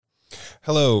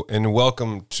Hello, and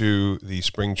welcome to the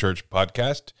Spring Church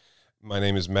podcast. My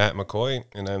name is Matt McCoy,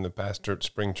 and I'm the pastor at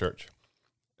Spring Church.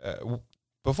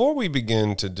 Before we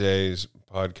begin today's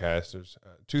podcast, there's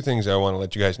two things I want to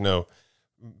let you guys know.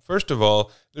 First of all,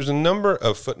 there's a number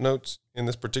of footnotes in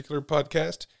this particular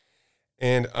podcast,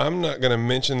 and I'm not going to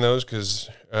mention those because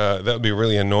that would be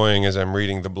really annoying as I'm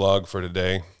reading the blog for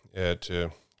today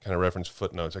to kind of reference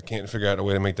footnotes. I can't figure out a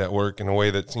way to make that work in a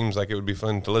way that seems like it would be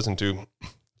fun to listen to.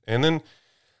 And then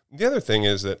the other thing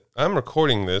is that I'm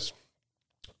recording this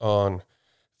on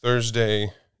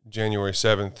Thursday, January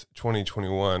 7th,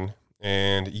 2021,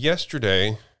 and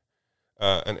yesterday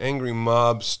an angry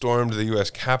mob stormed the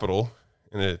U.S. Capitol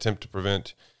in an attempt to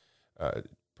prevent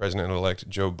President-elect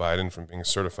Joe Biden from being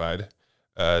certified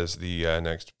as the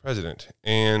next president.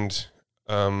 And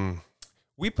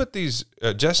we put these,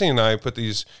 Jesse and I put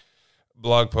these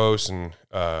blog posts and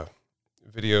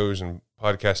videos and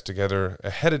podcasts together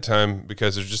ahead of time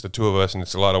because there's just the two of us and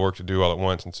it's a lot of work to do all at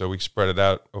once. And so we spread it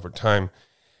out over time.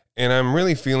 And I'm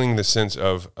really feeling the sense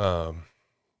of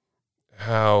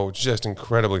how just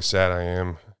incredibly sad I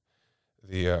am.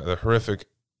 The horrific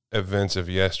events of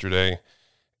yesterday,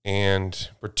 and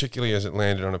particularly as it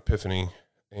landed on Epiphany.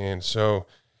 And so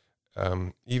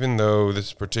even though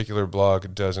this particular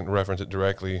blog doesn't reference it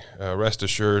directly, rest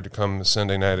assured, come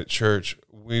Sunday night at church,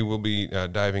 we will be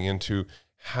diving into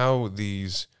how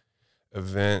these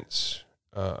events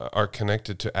are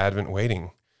connected to Advent waiting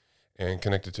and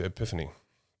connected to Epiphany.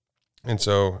 And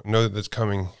so know that that's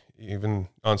coming even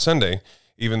on Sunday,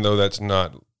 even though that's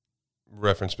not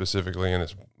referenced specifically in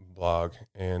this blog.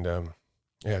 And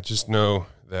just know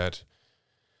that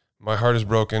my heart is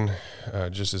broken,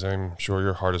 just as I'm sure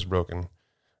your heart is broken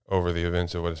over the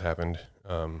events of what has happened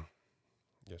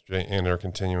yesterday and are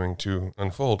continuing to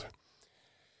unfold.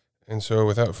 And so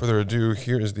without further ado,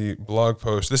 here is the blog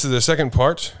post. This is the second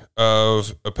part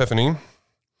of Epiphany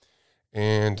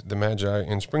and the Magi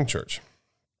in Spring Church.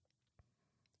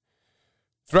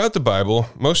 Throughout the Bible,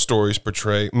 most stories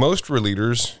portray most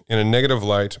leaders in a negative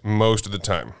light most of the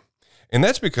time. And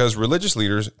that's because religious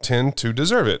leaders tend to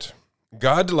deserve it.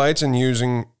 God delights in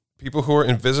using people who are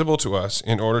invisible to us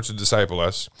in order to disciple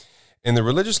us, and the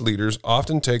religious leaders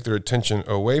often take their attention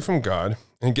away from God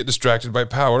and get distracted by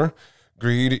power,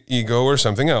 greed, ego, or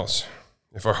something else.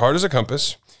 If our heart is a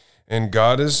compass and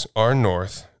God is our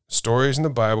north, stories in the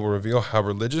Bible reveal how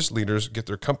religious leaders get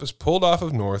their compass pulled off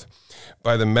of north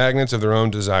by the magnets of their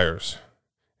own desires.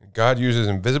 God uses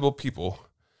invisible people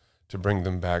to bring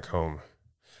them back home.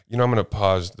 You know, I'm going to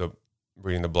pause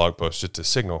reading the blog post just to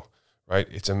signal, right?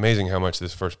 It's amazing how much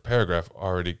this first paragraph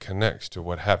already connects to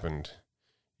what happened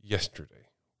yesterday.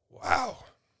 Wow.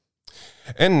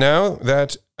 And now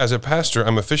that, as a pastor,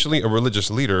 I'm officially a religious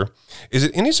leader, is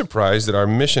it any surprise that our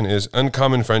mission is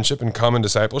uncommon friendship and common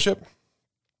discipleship?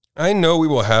 I know we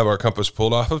will have our compass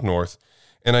pulled off of north,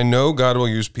 and I know God will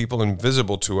use people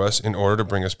invisible to us in order to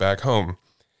bring us back home.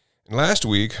 And last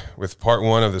week, with part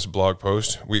one of this blog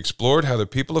post, we explored how the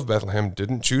people of Bethlehem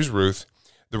didn't choose Ruth,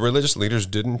 the religious leaders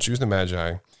didn't choose the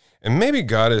Magi, and maybe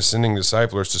God is sending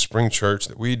disciplers to Spring Church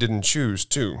that we didn't choose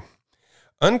too.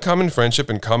 Uncommon friendship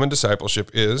and common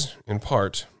discipleship is, in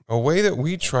part, a way that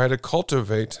we try to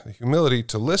cultivate the humility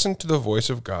to listen to the voice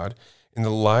of God in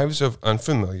the lives of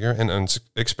unfamiliar and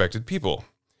unexpected people.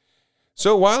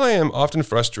 So while I am often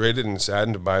frustrated and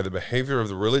saddened by the behavior of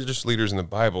the religious leaders in the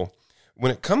Bible,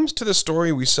 when it comes to the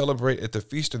story we celebrate at the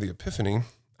Feast of the Epiphany,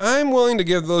 I'm willing to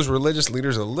give those religious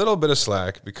leaders a little bit of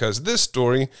slack because this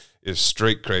story is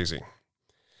straight crazy.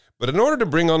 But in order to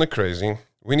bring on the crazy,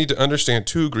 we need to understand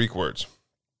two Greek words.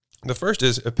 The first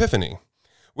is epiphany,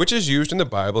 which is used in the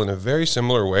Bible in a very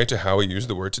similar way to how we use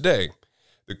the word today.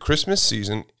 The Christmas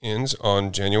season ends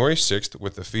on January 6th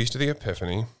with the Feast of the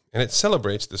Epiphany, and it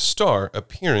celebrates the star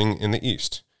appearing in the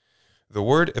east. The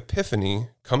word epiphany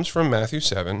comes from Matthew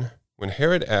 7, when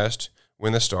Herod asked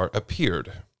when the star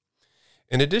appeared.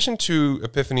 In addition to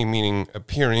epiphany meaning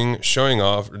appearing, showing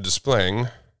off, or displaying,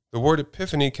 the word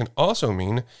epiphany can also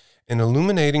mean an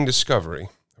illuminating discovery,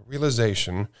 a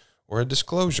realization, or a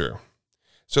disclosure.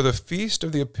 So the Feast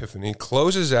of the Epiphany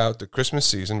closes out the Christmas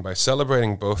season by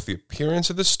celebrating both the appearance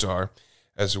of the star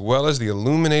as well as the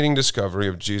illuminating discovery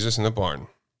of Jesus in the barn.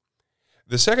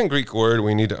 The second Greek word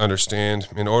we need to understand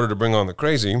in order to bring on the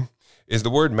crazy is the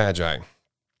word magi.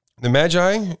 The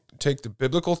Magi take the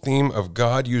biblical theme of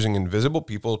God using invisible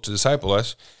people to disciple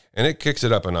us, and it kicks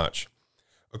it up a notch.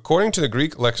 According to the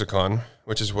Greek lexicon,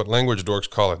 which is what language dorks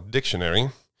call a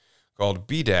dictionary, called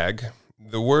BDAG,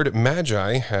 the word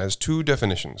magi has two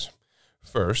definitions.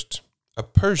 First, a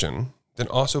Persian, then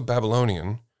also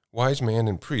Babylonian, wise man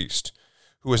and priest,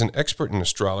 who was an expert in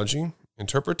astrology,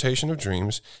 interpretation of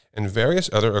dreams, and various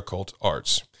other occult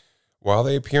arts. While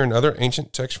they appear in other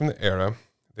ancient texts from the era,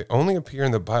 they only appear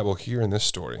in the Bible here in this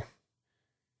story.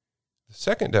 The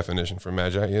second definition for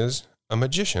magi is a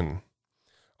magician.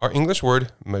 Our English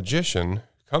word magician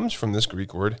comes from this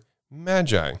Greek word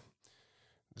magi.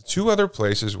 The two other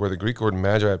places where the Greek word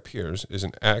magi appears is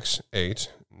in Acts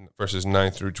 8, verses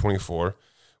 9 through 24,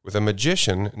 with a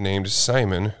magician named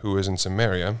Simon who is in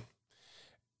Samaria,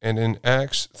 and in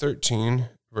Acts 13,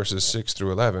 verses 6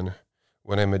 through 11,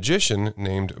 when a magician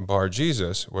named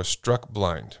Bar-Jesus was struck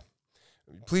blind.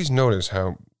 Please notice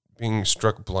how being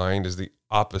struck blind is the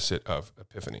opposite of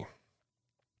epiphany.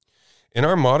 In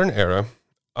our modern era,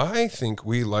 I think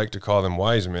we like to call them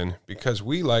wise men because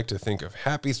we like to think of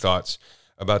happy thoughts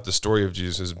about the story of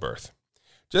Jesus' birth.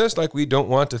 Just like we don't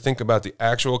want to think about the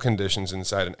actual conditions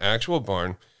inside an actual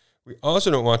barn, we also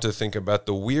don't want to think about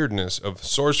the weirdness of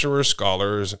sorcerer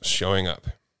scholars showing up.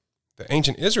 The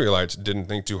ancient Israelites didn't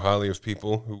think too highly of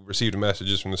people who received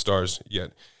messages from the stars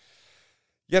yet.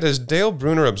 Yet, as Dale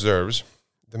Bruner observes,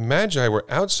 the Magi were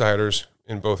outsiders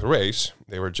in both race,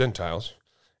 they were Gentiles,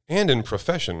 and in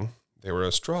profession, they were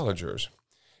astrologers.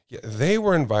 Yet they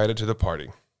were invited to the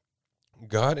party.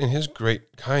 God, in his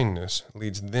great kindness,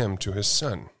 leads them to his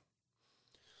Son.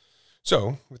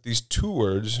 So, with these two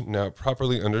words now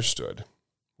properly understood,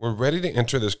 we're ready to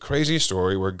enter this crazy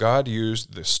story where God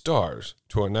used the stars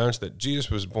to announce that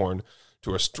Jesus was born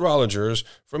to astrologers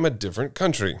from a different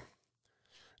country.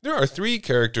 There are three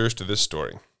characters to this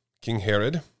story: King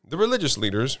Herod, the religious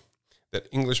leaders that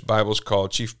English Bibles call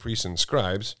chief priests and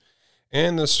scribes,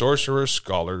 and the sorcerer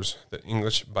scholars that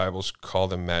English Bibles call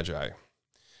the Magi.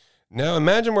 Now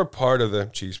imagine we're part of the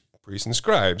chief priests and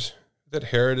scribes that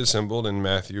Herod assembled in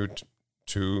Matthew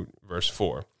 2, verse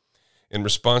 4, in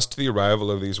response to the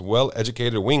arrival of these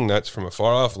well-educated wingnuts from a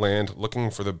far-off land looking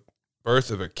for the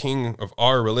birth of a king of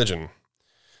our religion.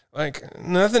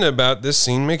 Nothing about this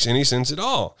scene makes any sense at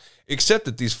all, except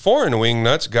that these foreign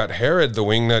wingnuts got Herod the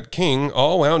wingnut king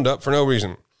all wound up for no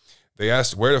reason. They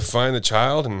asked where to find the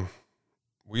child, and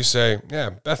we say,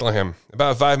 Bethlehem,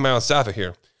 about 5 miles south of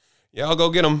here. Yeah, I'll go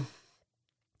get him.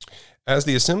 As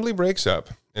the assembly breaks up,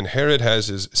 and Herod has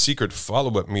his secret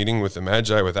follow-up meeting with the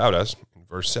Magi without us, in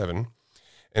verse 7,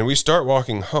 and we start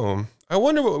walking home, I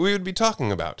wonder what we would be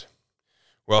talking about.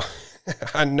 Well,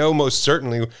 I know most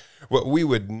certainly what we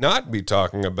would not be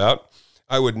talking about.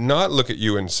 I would not look at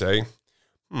you and say,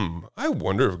 I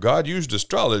wonder if God used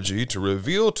astrology to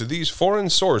reveal to these foreign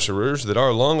sorcerers that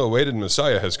our long-awaited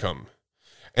Messiah has come.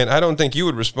 And I don't think you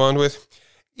would respond with,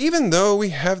 even though we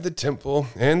have the temple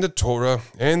and the Torah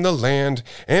and the land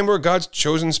and we're God's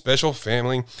chosen special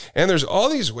family, and there's all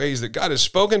these ways that God has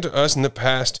spoken to us in the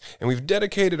past, and we've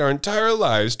dedicated our entire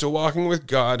lives to walking with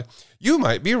God, you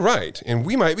might be right, and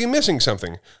we might be missing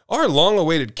something. Our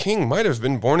long-awaited king might have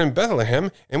been born in Bethlehem,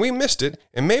 and we missed it,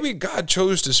 and maybe God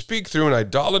chose to speak through an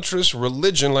idolatrous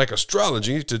religion like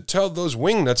astrology to tell those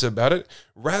wingnuts about it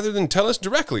rather than tell us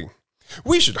directly.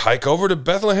 We should hike over to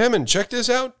Bethlehem and check this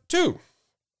out, too.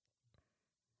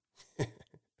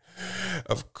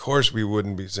 Of course we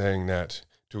wouldn't be saying that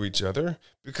to each other,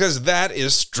 because that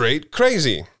is straight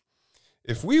crazy.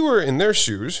 If we were in their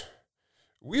shoes,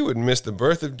 we would miss the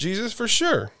birth of Jesus for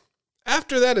sure.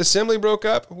 After that assembly broke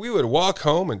up, we would walk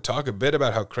home and talk a bit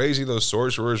about how crazy those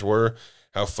sorcerers were,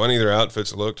 how funny their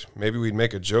outfits looked. Maybe we'd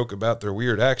make a joke about their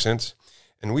weird accents,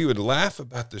 and we would laugh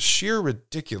about the sheer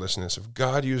ridiculousness of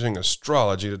God using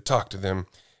astrology to talk to them.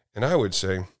 And I would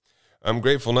say, I'm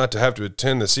grateful not to have to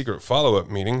attend the secret follow-up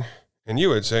meeting. And you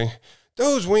would say,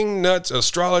 those wingnuts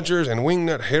astrologers and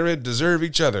wingnut Herod deserve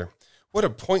each other. What a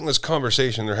pointless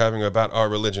conversation they're having about our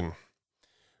religion.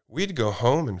 We'd go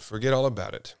home and forget all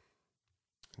about it.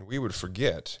 And we would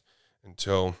forget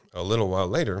until a little while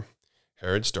later,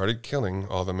 Herod started killing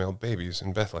all the male babies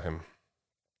in Bethlehem.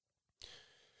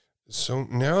 So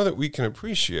now that we can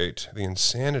appreciate the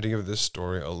insanity of this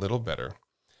story a little better,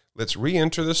 let's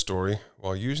re-enter the story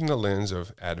while using the lens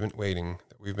of Advent waiting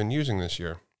that we've been using this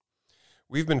year.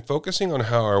 We've been focusing on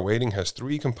how our waiting has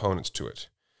three components to it.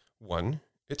 1,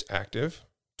 it's active.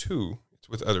 2, it's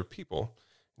with other people.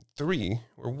 3,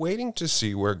 we're waiting to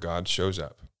see where God shows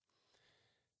up.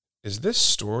 Is this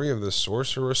story of the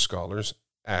sorcerer scholars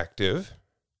active?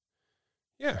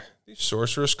 Yeah, these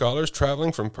sorcerer scholars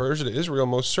traveling from Persia to Israel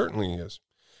most certainly is.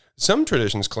 Some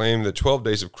traditions claim that 12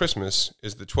 days of Christmas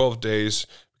is the 12 days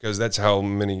because that's how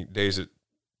many days it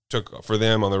took for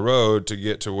them on the road to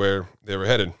get to where they were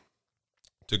headed,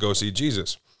 to go see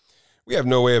Jesus. We have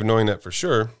no way of knowing that for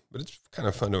sure, but it's kind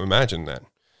of fun to imagine that.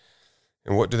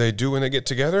 And what do they do when they get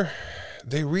together?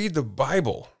 They read the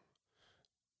Bible.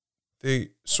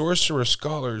 The sorcerer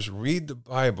scholars read the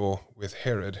Bible with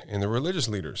Herod and the religious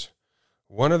leaders.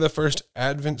 One of the first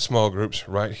Advent small groups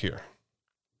right here.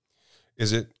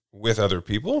 Is it with other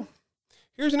people?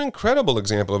 Here's an incredible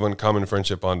example of uncommon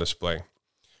friendship on display.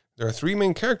 There are three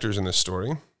main characters in this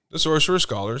story: the sorcerer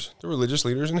scholars, the religious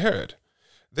leaders, and Herod.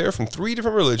 They are from three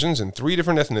different religions and three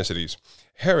different ethnicities.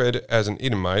 Herod, as an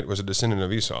Edomite, was a descendant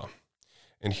of Esau.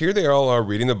 And here they all are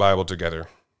reading the Bible together.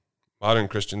 Modern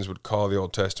Christians would call it the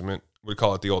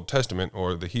Old Testament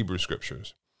or the Hebrew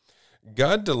Scriptures.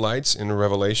 God delights in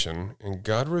revelation, and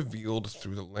God revealed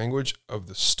through the language of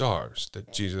the stars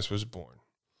that Jesus was born.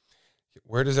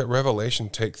 Where does that revelation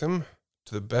take them?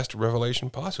 To the best revelation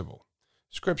possible: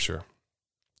 Scripture.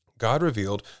 God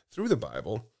revealed through the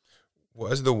Bible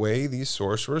was the way these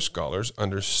sorcerer scholars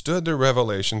understood the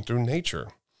revelation through nature.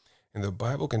 And the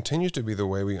Bible continues to be the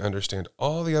way we understand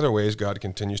all the other ways God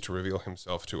continues to reveal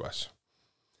himself to us.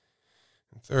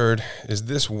 And third is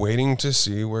this waiting to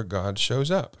see where God shows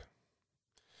up.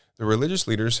 The religious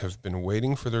leaders have been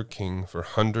waiting for their king for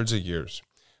hundreds of years.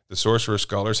 The sorcerer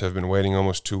scholars have been waiting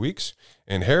almost 2 weeks,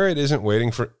 and Herod isn't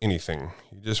waiting for anything.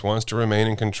 He just wants to remain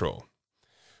in control.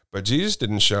 But Jesus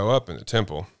didn't show up in the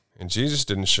temple, and Jesus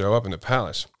didn't show up in the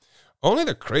palace. Only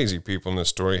the crazy people in this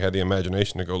story had the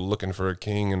imagination to go looking for a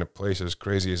king in a place as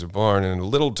crazy as a barn in a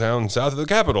little town south of the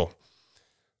capital.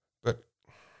 But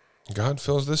God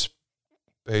fills the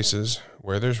spaces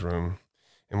where there's room,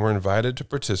 and we're invited to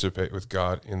participate with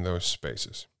God in those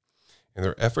spaces. And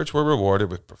their efforts were rewarded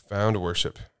with profound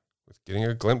worship, with getting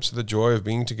a glimpse of the joy of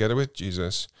being together with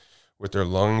Jesus, with their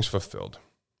longings fulfilled.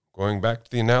 Going back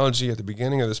to the analogy at the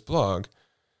beginning of this blog,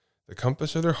 the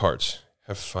compass of their hearts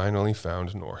have finally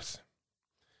found north.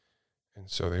 And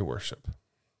so they worship.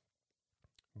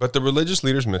 But the religious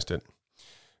leaders missed it.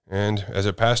 And as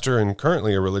a pastor and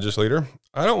currently a religious leader,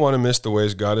 I don't want to miss the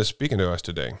ways God is speaking to us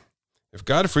today. If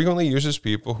God frequently uses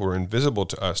people who are invisible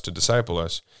to us to disciple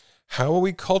us, how will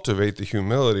we cultivate the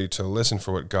humility to listen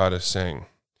for what God is saying?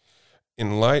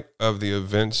 In light of the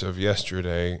events of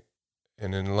yesterday,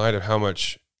 and in light of how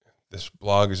much this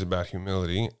blog is about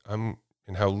humility, and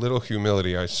how little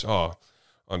humility I saw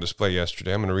on display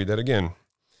yesterday, I'm going to read that again.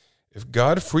 If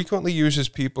God frequently uses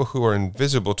people who are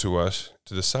invisible to us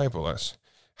to disciple us,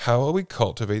 how will we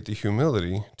cultivate the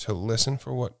humility to listen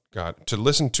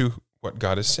to what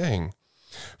God is saying?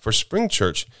 For Spring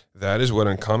Church, that is what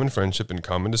uncommon friendship and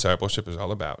common discipleship is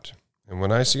all about. And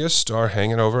when I see a star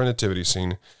hanging over a nativity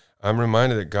scene, I'm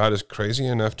reminded that God is crazy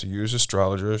enough to use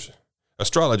astrology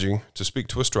to speak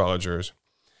to astrologers,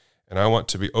 and I want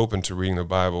to be open to reading the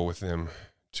Bible with them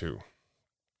too.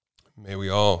 May we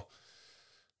all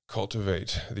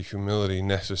cultivate the humility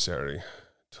necessary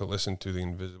to listen to the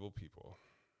invisible people.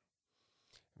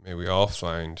 May we all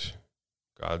find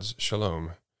God's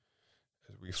shalom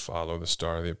as we follow the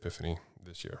star of the Epiphany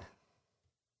this year.